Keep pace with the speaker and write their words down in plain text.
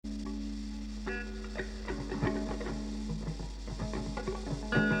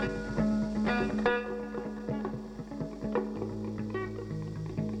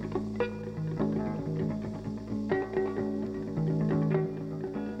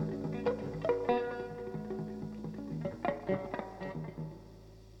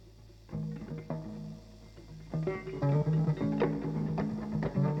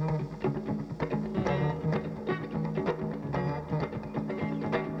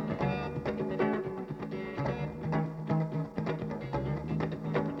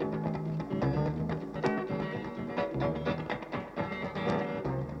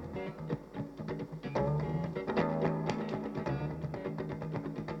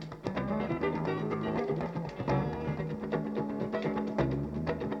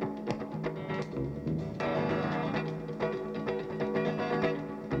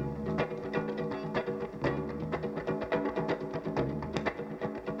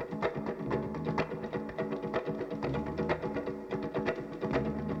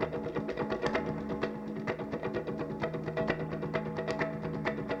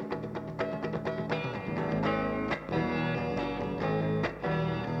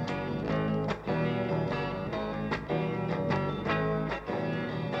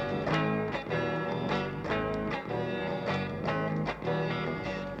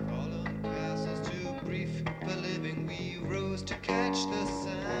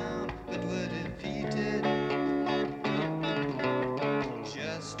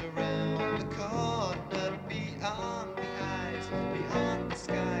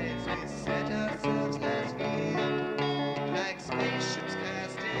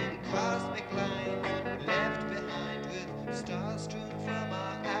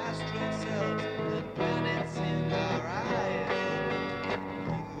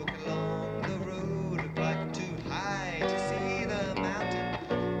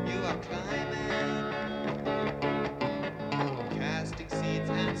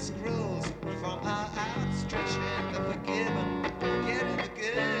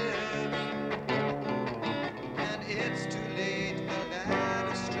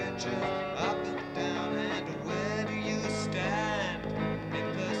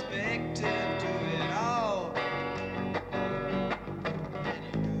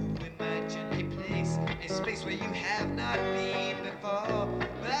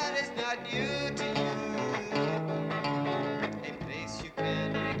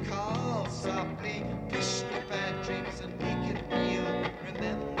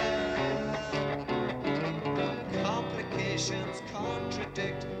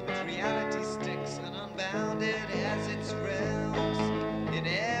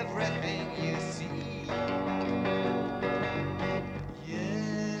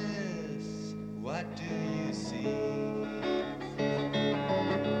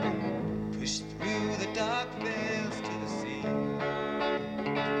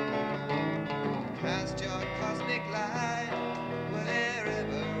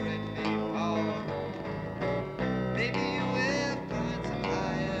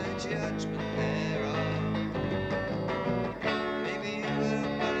judgment thereof. Maybe you will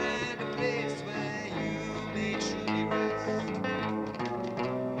find a place where you may truly rest.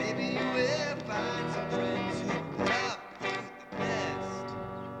 Maybe you will find some friends who love you the best.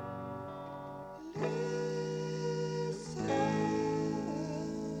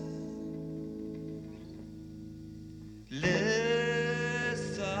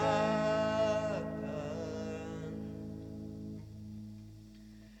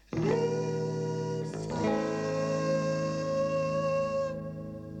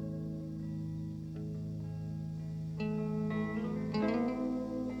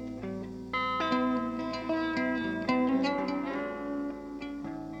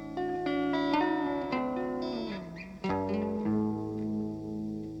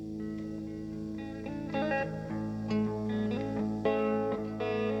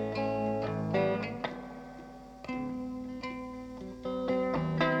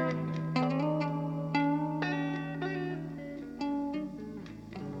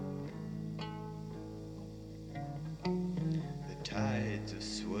 Tides of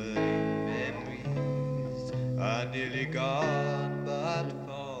swirling memories are nearly gone but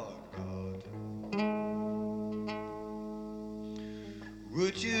forgotten.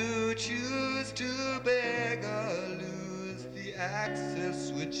 Would you choose to beg or lose the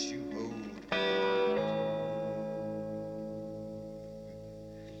access which you hold?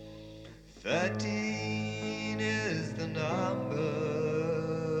 13 is the number,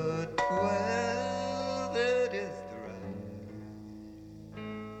 12 it is the right.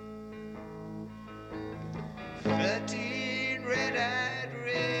 13 red-eyed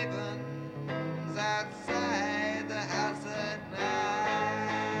ravens outside the house at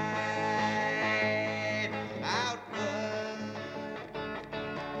night. Outward,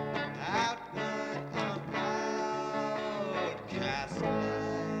 outward on outcast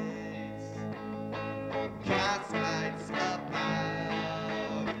lights, cast lights about.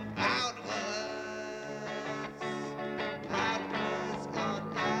 Outwards, outwards on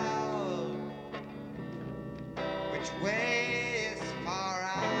out. Which way